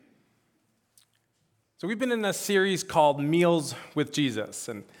So we've been in a series called Meals with Jesus.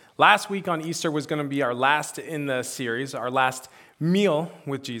 And last week on Easter was going to be our last in the series, our last meal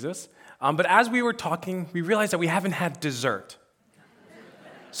with Jesus. But as we were talking, we realized that we haven't had dessert.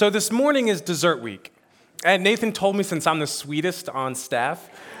 So this morning is dessert week. And Nathan told me, since I'm the sweetest on staff,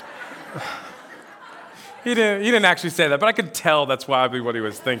 he didn't actually say that, but I could tell that's probably what he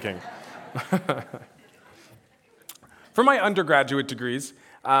was thinking. For my undergraduate degrees,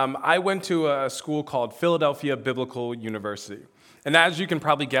 I went to a school called Philadelphia Biblical University. And as you can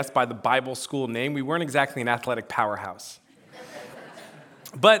probably guess by the Bible school name, we weren't exactly an athletic powerhouse.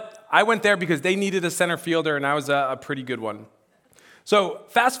 But I went there because they needed a center fielder, and I was a pretty good one. So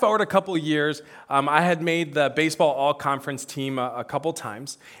fast forward a couple of years, I had made the baseball all-conference team a couple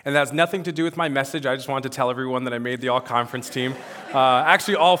times, and that has nothing to do with my message. I just wanted to tell everyone that I made the all-conference team,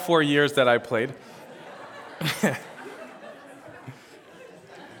 actually all 4 years that I played.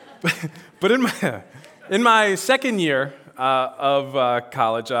 But in my second year of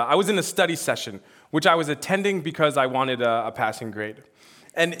college, I was in a study session, which I was attending because I wanted a passing grade.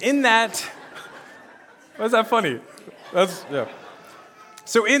 And in that, was that funny? Yeah.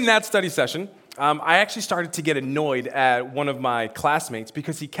 So in that study session, I actually started to get annoyed at one of my classmates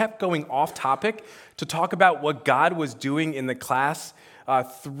because he kept going off topic to talk about what God was doing in the class,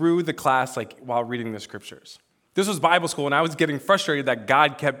 through the class, like while reading the scriptures. This was Bible school, and I was getting frustrated that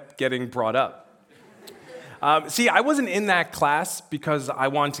God kept getting brought up. See, I wasn't in that class because I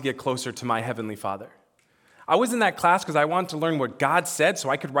wanted to get closer to my Heavenly Father. I was in that class because I wanted to learn what God said so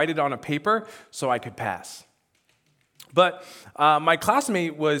I could write it on a paper so I could pass. But my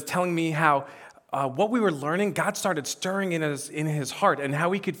classmate was telling me how what we were learning, God started stirring in his heart, and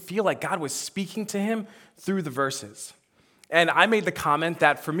how he could feel like God was speaking to him through the verses. And I made the comment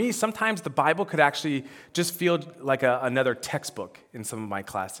that for me, sometimes the Bible could actually just feel like another textbook in some of my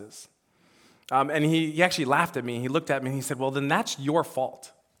classes. And he actually laughed at me. He looked at me and he said, well, then that's your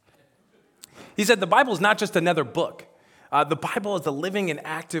fault. He said, the Bible is not just another book. The Bible is the living and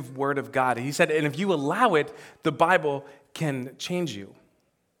active Word of God. He said, and if you allow it, the Bible can change you.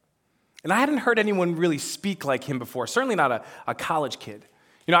 And I hadn't heard anyone really speak like him before, certainly not a college kid.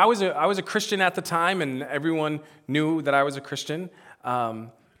 You know, I was a Christian at the time, and everyone knew that I was a Christian. But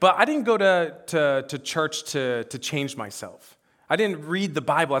I didn't go to church to change myself. I didn't read the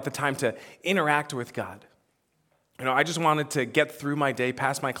Bible at the time to interact with God. You know, I just wanted to get through my day,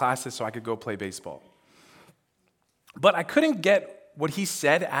 pass my classes so I could go play baseball. But I couldn't get what he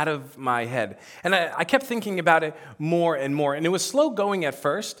said out of my head. And I kept thinking about it more and more. And it was slow going at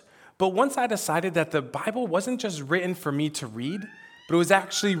first, but once I decided that the Bible wasn't just written for me to read, but it was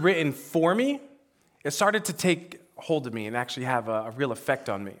actually written for me, it started to take hold of me and actually have a real effect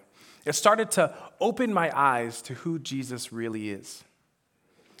on me. It started to open my eyes to who Jesus really is.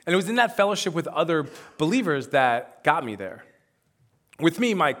 And it was in that fellowship with other believers that got me there. With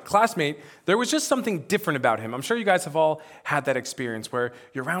me, my classmate, there was just something different about him. I'm sure you guys have all had that experience where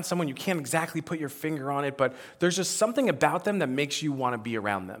you're around someone, you can't exactly put your finger on it, but there's just something about them that makes you want to be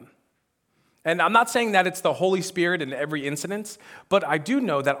around them. And I'm not saying that it's the Holy Spirit in every incident, but I do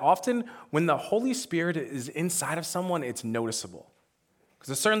know that often when the Holy Spirit is inside of someone, it's noticeable.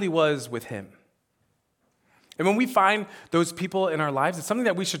 Because it certainly was with him. And when we find those people in our lives, it's something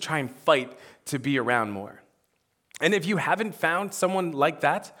that we should try and fight to be around more. And if you haven't found someone like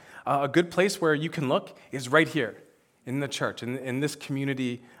that, a good place where you can look is right here in the church, in this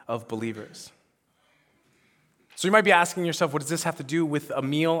community of believers. So you might be asking yourself, what does this have to do with a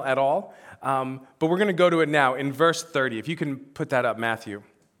meal at all? But we're going to go to it now in verse 30. If you can put that up, Matthew.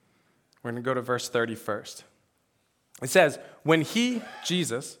 We're going to go to verse 30 first. It says, when he,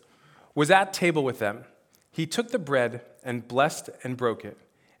 Jesus, was at table with them, he took the bread and blessed and broke it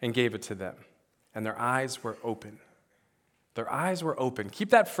and gave it to them. And their eyes were open. Their eyes were open. Keep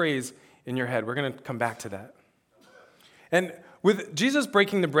that phrase in your head. We're going to come back to that. And with Jesus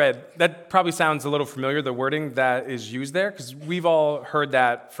breaking the bread, that probably sounds a little familiar, the wording that is used there, because we've all heard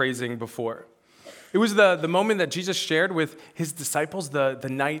that phrasing before. It was the moment that Jesus shared with his disciples the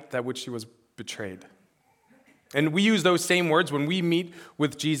night that which he was betrayed. And we use those same words when we meet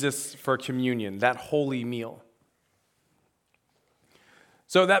with Jesus for communion, that holy meal.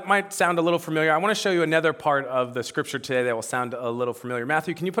 So that might sound a little familiar. I want to show you another part of the scripture today that will sound a little familiar.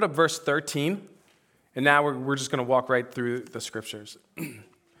 Matthew, can you put up verse 13? And now we're just going to walk right through the scriptures.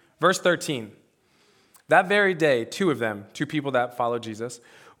 Verse 13. That very day, two people that followed Jesus,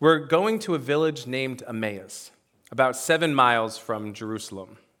 were going to a village named Emmaus, about 7 miles from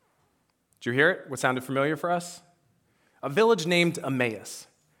Jerusalem. Did you hear it? What sounded familiar for us? A village named Emmaus.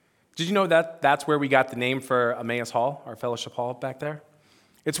 Did you know that that's where we got the name for Emmaus Hall, our fellowship hall back there?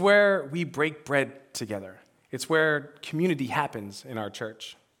 It's where we break bread together. It's where community happens in our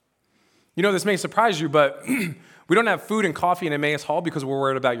church. You know, this may surprise you, but we don't have food and coffee in Emmaus Hall because we're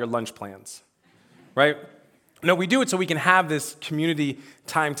worried about your lunch plans, right? No, we do it so we can have this community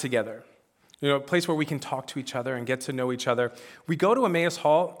time together. You know, a place where we can talk to each other and get to know each other. We go to Emmaus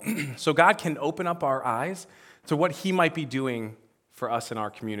Hall so God can open up our eyes to what he might be doing for us in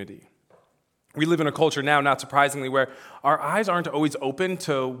our community. We live in a culture now, not surprisingly, where our eyes aren't always open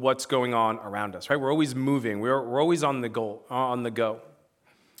to what's going on around us, right? We're always moving. We're always on the go.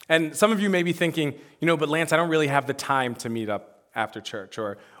 And some of you may be thinking, but Lance, I don't really have the time to meet up after church,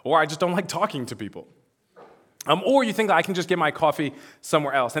 or I just don't like talking to people. Or you think I can just get my coffee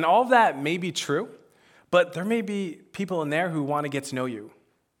somewhere else. And all of that may be true, but there may be people in there who want to get to know you.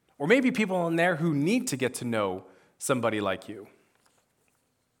 Or maybe people in there who need to get to know somebody like you.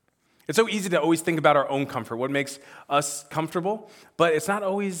 It's so easy to always think about our own comfort, what makes us comfortable, but it's not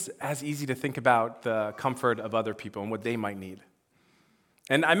always as easy to think about the comfort of other people and what they might need.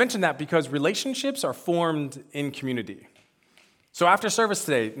 And I mention that because relationships are formed in community. So after service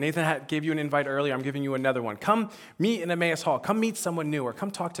today, Nathan gave you an invite earlier. I'm giving you another one. Come meet in Emmaus Hall. Come meet someone new, or come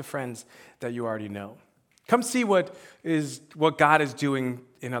talk to friends that you already know. Come see what God is doing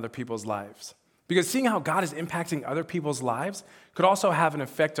in other people's lives. Because seeing how God is impacting other people's lives could also have an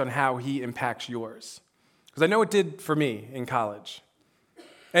effect on how he impacts yours. Because I know it did for me in college.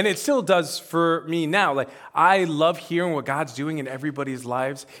 And it still does for me now. Like, I love hearing what God's doing in everybody's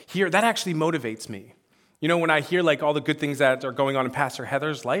lives here. That actually motivates me. When I hear all the good things that are going on in Pastor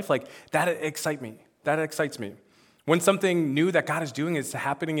Heather's life, that excites me. That excites me. When something new that God is doing is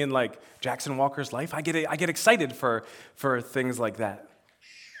happening in Jackson Walker's life, I get excited for things like that.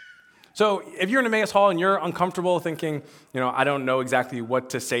 So if you're in Emmaus Hall and you're uncomfortable thinking, I don't know exactly what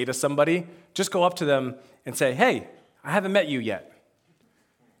to say to somebody, just go up to them and say, hey, I haven't met you yet.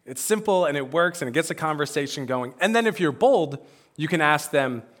 It's simple and it works and it gets a conversation going. And then if you're bold, you can ask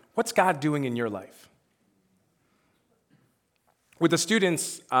them, what's God doing in your life? With the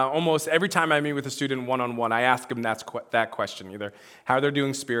students, almost every time I meet with a student one-on-one, I ask them that question, either how they're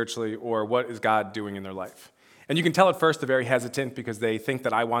doing spiritually or what is God doing in their life. And you can tell at first they're very hesitant because they think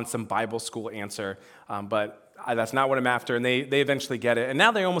that I want some Bible school answer, but that's not what I'm after, and they eventually get it. And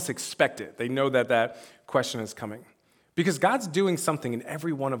now they almost expect it. They know that question is coming. Because God's doing something in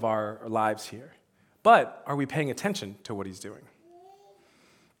every one of our lives here. But are we paying attention to what he's doing?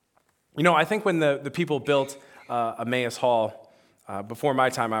 I think when the people built Emmaus Hall, before my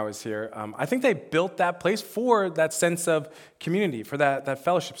time I was here, I think they built that place for that sense of community, for that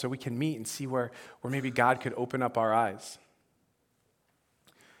fellowship, so we can meet and see where maybe God could open up our eyes.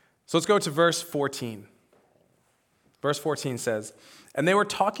 So let's go to verse 14. Verse 14 says, and they were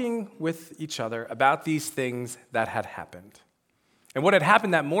talking with each other about these things that had happened. And what had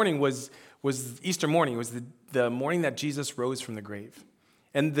happened that morning was Easter morning. It was the morning that Jesus rose from the grave.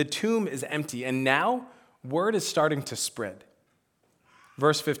 And the tomb is empty, and now word is starting to spread.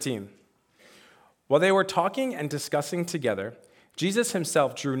 Verse 15, while they were talking and discussing together, Jesus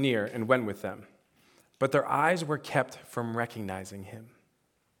himself drew near and went with them, but their eyes were kept from recognizing him.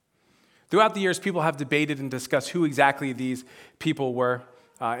 Throughout the years, people have debated and discussed who exactly these people were.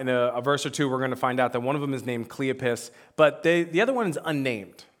 In a verse or two, we're going to find out that one of them is named Cleopas, but the other one is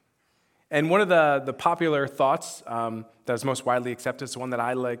unnamed. And one of the popular thoughts that is most widely accepted, it's the one that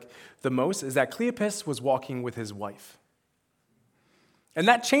I like the most, is that Cleopas was walking with his wife. And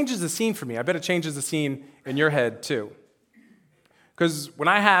that changes the scene for me. I bet it changes the scene in your head too. Because when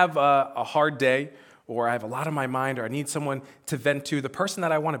I have a hard day, or I have a lot on my mind, or I need someone to vent to, the person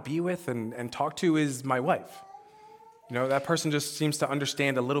that I want to be with and talk to is my wife. That person just seems to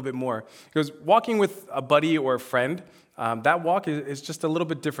understand a little bit more. Because walking with a buddy or a friend, that walk is just a little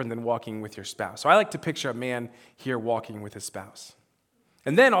bit different than walking with your spouse. So I like to picture a man here walking with his spouse.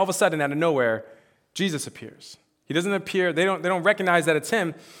 And then all of a sudden, out of nowhere, Jesus appears. He doesn't appear, they don't recognize that it's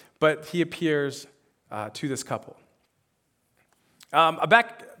him, but he appears to this couple.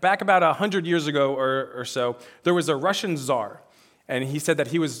 Back about 100 years ago or so, there was a Russian czar, and he said that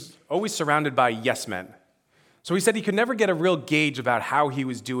he was always surrounded by yes men. So he said he could never get a real gauge about how he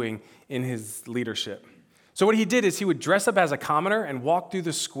was doing in his leadership. So what he did is he would dress up as a commoner and walk through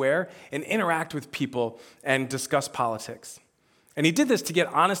the square and interact with people and discuss politics. And he did this to get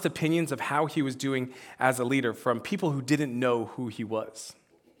honest opinions of how he was doing as a leader from people who didn't know who he was.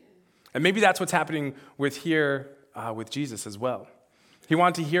 And maybe that's what's happening with Jesus as well. He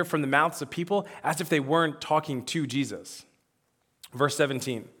wanted to hear from the mouths of people as if they weren't talking to Jesus. Verse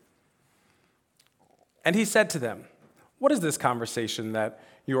 17. And he said to them, what is this conversation that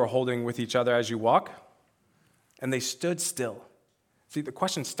you are holding with each other as you walk? And they stood still, See, the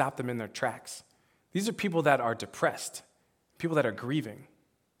question stopped them in their tracks. These are people that are depressed, people that are grieving.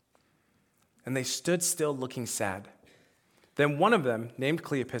 And they stood still looking sad. Then one of them, named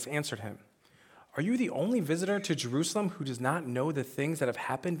Cleopas, answered him, "Are you the only visitor to Jerusalem who does not know the things that have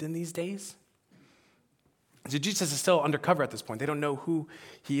happened in these days?" So Jesus is still undercover at this point. They don't know who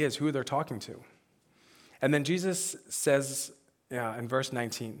he is, who they're talking to. And then Jesus says in verse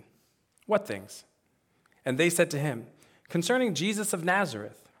 19, "What things?" And they said to him, "Concerning Jesus of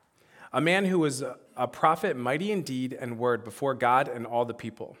Nazareth, a man who was a prophet, mighty in deed and word before God and all the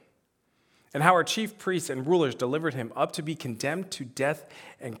people. And how our chief priests and rulers delivered him up to be condemned to death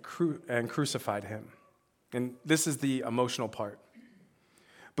and crucified him." And this is the emotional part.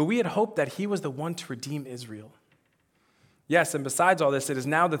 "But we had hoped that he was the one to redeem Israel. Yes, and besides all this, it is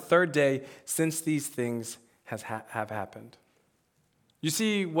now the third day since these things have happened." You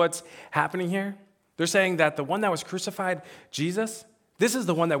see what's happening here? They're saying that the one that was crucified, Jesus, this is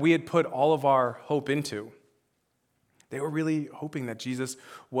the one that we had put all of our hope into. They were really hoping that Jesus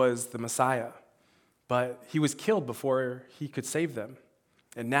was the Messiah, but he was killed before he could save them.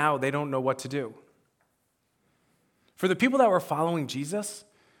 And now they don't know what to do. For the people that were following Jesus,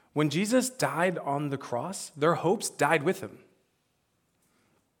 when Jesus died on the cross, their hopes died with him.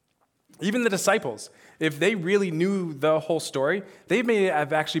 Even the disciples, if they really knew the whole story, they may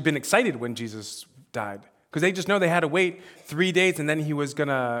have actually been excited when Jesus died, because they just know they had to wait 3 days and then he was going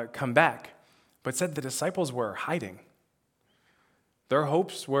to come back. But said the disciples were hiding. Their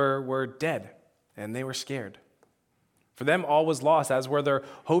hopes were dead, and they were scared. For them, all was lost, as were their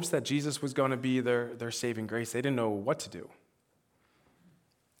hopes that Jesus was going to be their saving grace. They didn't know what to do.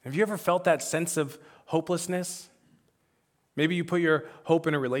 Have you ever felt that sense of hopelessness? Maybe you put your hope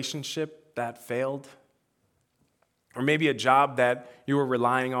in a relationship that failed, or maybe a job that you were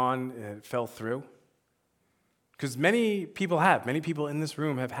relying on and fell through. Because many people in this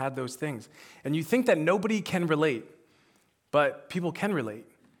room have had those things. And you think that nobody can relate, but people can relate.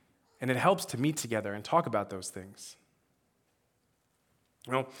 And it helps to meet together and talk about those things.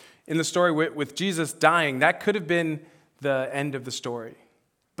 In the story with Jesus dying, that could have been the end of the story.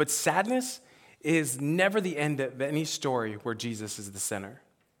 But sadness is never the end of any story where Jesus is the center.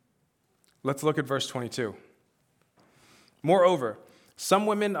 Let's look at verse 22. "Moreover, some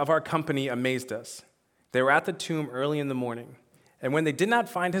women of our company amazed us. They were at the tomb early in the morning, and when they did not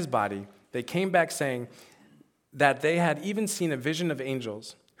find his body, they came back saying that they had even seen a vision of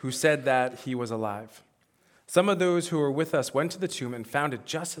angels who said that he was alive. Some of those who were with us went to the tomb and found it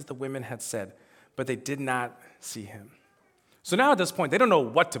just as the women had said, but they did not see him." So now at this point, they don't know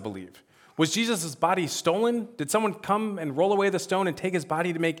what to believe. Was Jesus' body stolen? Did someone come and roll away the stone and take his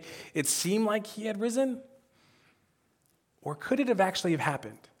body to make it seem like he had risen? Or could it have actually have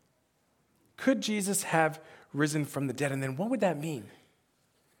happened? Could Jesus have risen from the dead? And then what would that mean?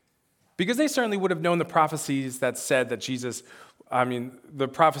 Because they certainly would have known the prophecies that said that the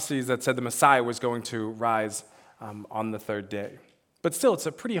prophecies that said the Messiah was going to rise on the third day. But still, it's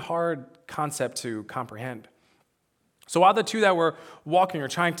a pretty hard concept to comprehend. So while the two that were walking are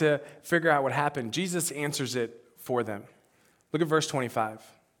trying to figure out what happened, Jesus answers it for them. Look at verse 25.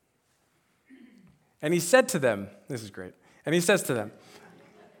 "And he said to them," this is great, and he says to them,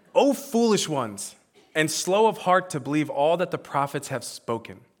 "O foolish ones, and slow of heart to believe all that the prophets have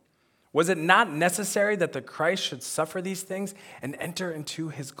spoken. Was it not necessary that the Christ should suffer these things and enter into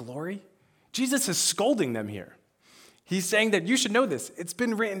his glory?" Jesus is scolding them here. He's saying that you should know this. It's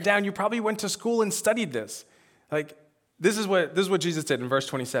been written down. You probably went to school and studied this. This is what Jesus did in verse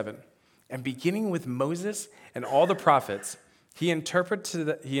 27. "And beginning with Moses and all the prophets, he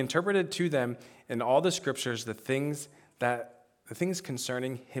interpreted to them in all the scriptures the things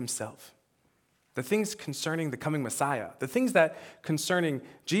concerning himself." The things concerning the coming Messiah, the things that concerning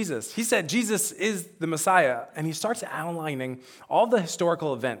Jesus. He said Jesus is the Messiah, and he starts outlining all the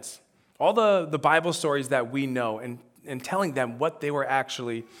historical events, all the Bible stories that we know, and telling them what they were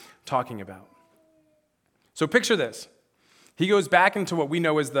actually talking about. So picture this. He goes back into what we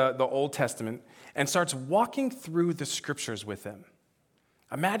know as the Old Testament and starts walking through the scriptures with them.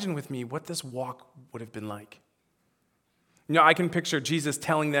 Imagine with me what this walk would have been like. I can picture Jesus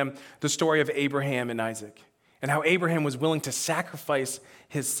telling them the story of Abraham and Isaac and how Abraham was willing to sacrifice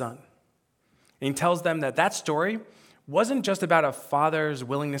his son. And he tells them that story wasn't just about a father's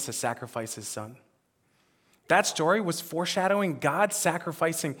willingness to sacrifice his son. That story was foreshadowing God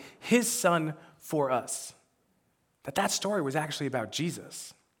sacrificing his son for us. That story was actually about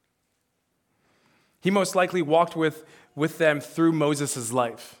Jesus. He most likely walked with them through Moses'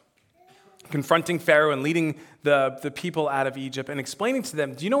 life, confronting Pharaoh and leading the people out of Egypt and explaining to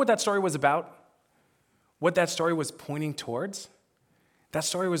them, do you know what that story was about? What that story was pointing towards? That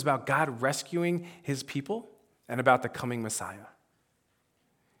story was about God rescuing his people and about the coming Messiah.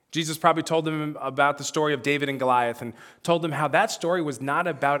 Jesus probably told them about the story of David and Goliath and told them how that story was not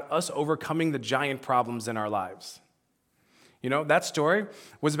about us overcoming the giant problems in our lives. That story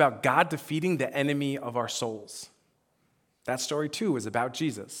was about God defeating the enemy of our souls. That story, too, was about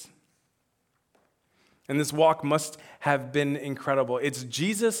Jesus. And this walk must have been incredible. It's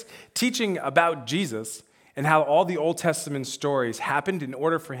Jesus teaching about Jesus and how all the Old Testament stories happened in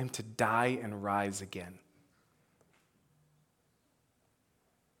order for him to die and rise again.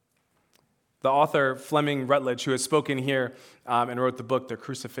 The author Fleming Rutledge, who has spoken here and wrote the book, The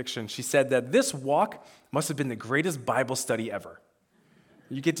Crucifixion, she said that this walk must have been the greatest Bible study ever.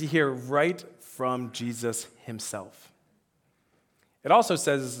 You get to hear right from Jesus himself. It also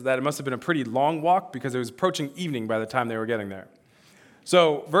says that it must have been a pretty long walk because it was approaching evening by the time they were getting there.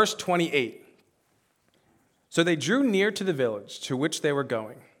 So, verse 28. So they drew near to the village to which they were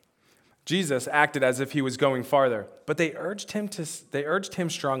going. Jesus acted as if he was going farther, but they urged him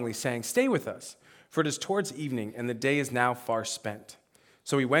strongly, saying, "Stay with us, for it is towards evening, and the day is now far spent."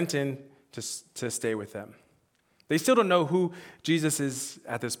 So he went in to stay with them. They still don't know who Jesus is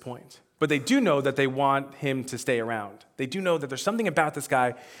at this point, but they do know that they want him to stay around. They do know that there's something about this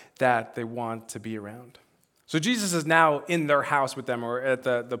guy that they want to be around. So Jesus is now in their house with them, or at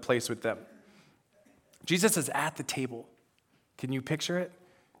the place with them. Jesus is at the table. Can you picture it?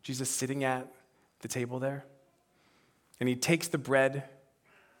 Jesus sitting at the table there. And he takes the bread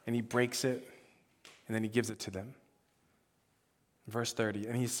and he breaks it and then he gives it to them. Verse 30,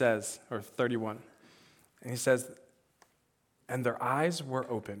 and he says, or 31, and he says, and their eyes were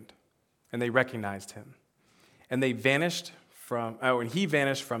opened and they recognized him. And he vanished from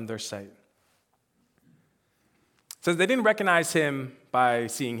their sight. It says they didn't recognize him by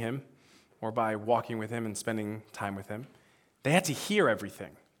seeing him or by walking with him and spending time with him. They had to hear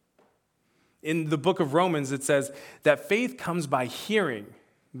everything. In the book of Romans, it says that faith comes by hearing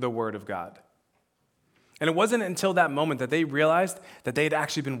the word of God. And it wasn't until that moment that they realized that they had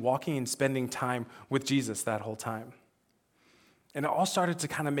actually been walking and spending time with Jesus that whole time. And it all started to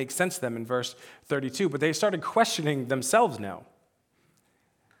kind of make sense to them in verse 32, but they started questioning themselves now.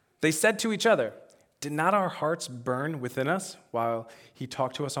 They said to each other, "Did not our hearts burn within us while he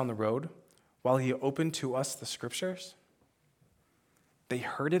talked to us on the road, while he opened to us the scriptures?" They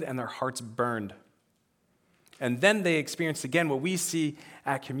heard it and their hearts burned. And then they experienced again what we see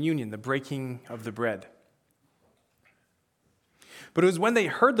at communion, the breaking of the bread. But it was when they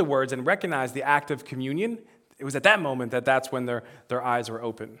heard the words and recognized the act of communion, it was at that moment that's when their eyes were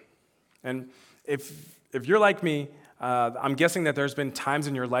open. And if you're like me, I'm guessing that there's been times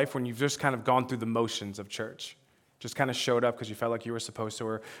in your life when you've just kind of gone through the motions of church. Just kind of showed up because you felt like you were supposed to,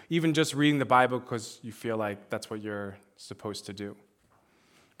 or even just reading the Bible because you feel like that's what you're supposed to do.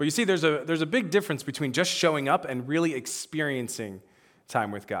 But you see, there's a big difference between just showing up and really experiencing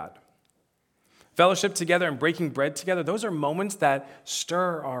time with God. Fellowship together and breaking bread together, those are moments that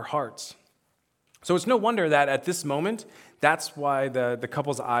stir our hearts. So it's no wonder that at this moment, that's why the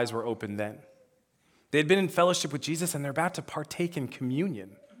couple's eyes were open then. They had been in fellowship with Jesus and they're about to partake in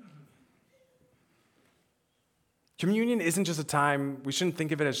communion. Communion isn't just a time, we shouldn't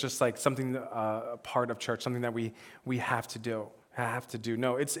think of it as just like something, a part of church, something that we have to do.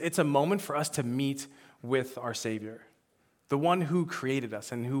 No, it's a moment for us to meet with our Savior, the one who created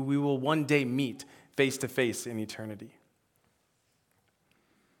us and who we will one day meet face to face in eternity.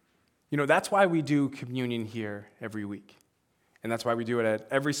 That's why we do communion here every week. And that's why we do it at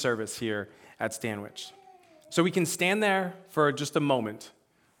every service here at Stanwich. So we can stand there for just a moment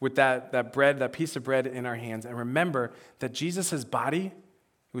with that bread, that piece of bread in our hands, and remember that Jesus' body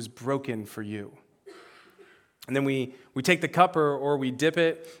was broken for you. And then we take the cup or we dip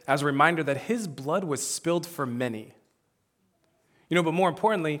it as a reminder that his blood was spilled for many. But more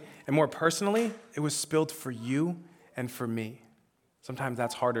importantly and more personally, it was spilled for you and for me. Sometimes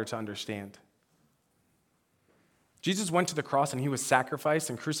that's harder to understand. Jesus went to the cross and he was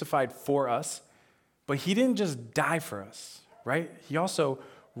sacrificed and crucified for us, but he didn't just die for us, right? He also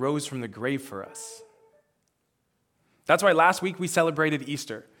rose from the grave for us. That's why last week we celebrated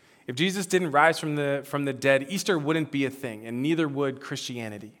Easter. If Jesus didn't rise from the dead, Easter wouldn't be a thing, and neither would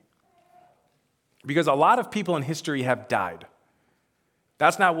Christianity. Because a lot of people in history have died.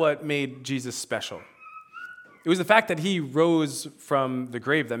 That's not what made Jesus special. It was the fact that he rose from the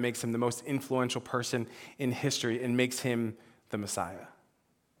grave that makes him the most influential person in history and makes him the Messiah.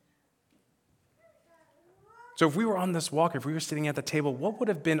 So if we were on this walk, if we were sitting at the table, what would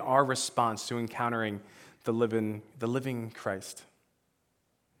have been our response to encountering the living Christ?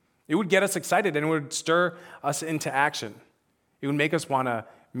 It would get us excited and it would stir us into action. It would make us want to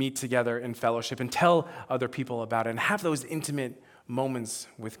meet together in fellowship and tell other people about it and have those intimate moments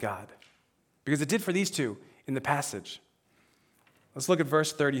with God. Because it did for these two in the passage. Let's look at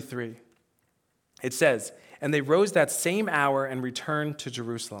verse 33. It says, "And they rose that same hour and returned to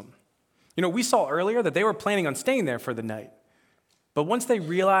Jerusalem." We saw earlier that they were planning on staying there for the night. But once they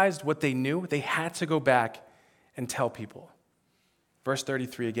realized what they knew, they had to go back and tell people. Verse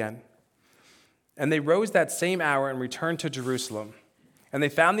 33 again. "And they rose that same hour and returned to Jerusalem. And they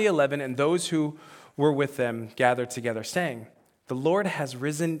found the 11 and those who were with them gathered together, saying, 'The Lord has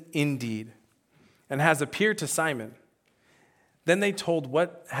risen indeed and has appeared to Simon.' Then they told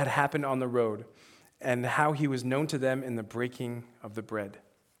what had happened on the road and how he was known to them in the breaking of the bread."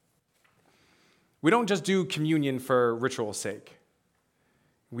 We don't just do communion for ritual's sake.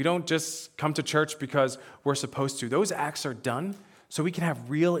 We don't just come to church because we're supposed to. Those acts are done so we can have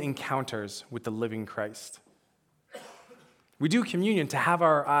real encounters with the living Christ. We do communion to have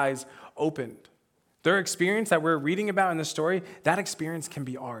our eyes opened. Their experience that we're reading about in the story, that experience can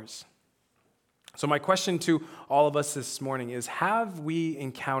be ours. So my question to all of us this morning is, have we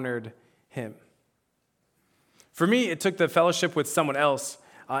encountered him? For me, it took the fellowship with someone else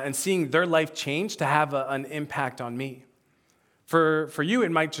and seeing their life change to have an impact on me. For you,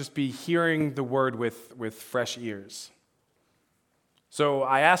 it might just be hearing the word with fresh ears. So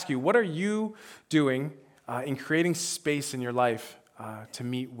I ask you, what are you doing in creating space in your life to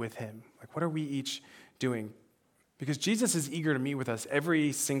meet with him? Like, what are we each doing? Because Jesus is eager to meet with us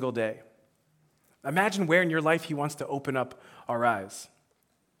every single day. Imagine where in your life he wants to open up our eyes.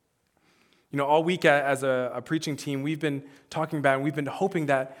 All week as a preaching team, we've been talking about and we've been hoping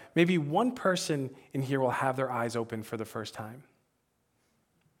that maybe one person in here will have their eyes open for the first time.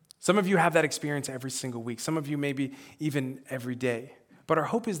 Some of you have that experience every single week. Some of you maybe even every day. But our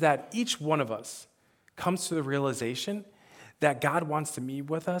hope is that each one of us comes to the realization that God wants to meet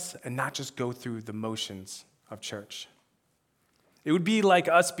with us and not just go through the motions of church. It would be like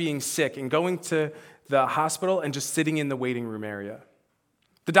us being sick and going to the hospital and just sitting in the waiting room area.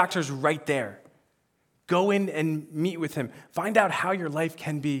 The doctor's right there. Go in and meet with him. Find out how your life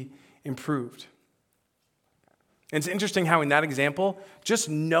can be improved. And it's interesting how in that example, just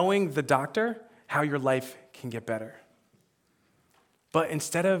knowing the doctor, how your life can get better. But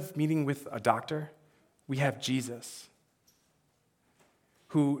instead of meeting with a doctor, we have Jesus,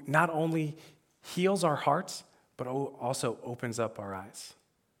 who not only heals our hearts, but also opens up our eyes.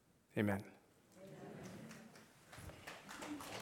 Amen.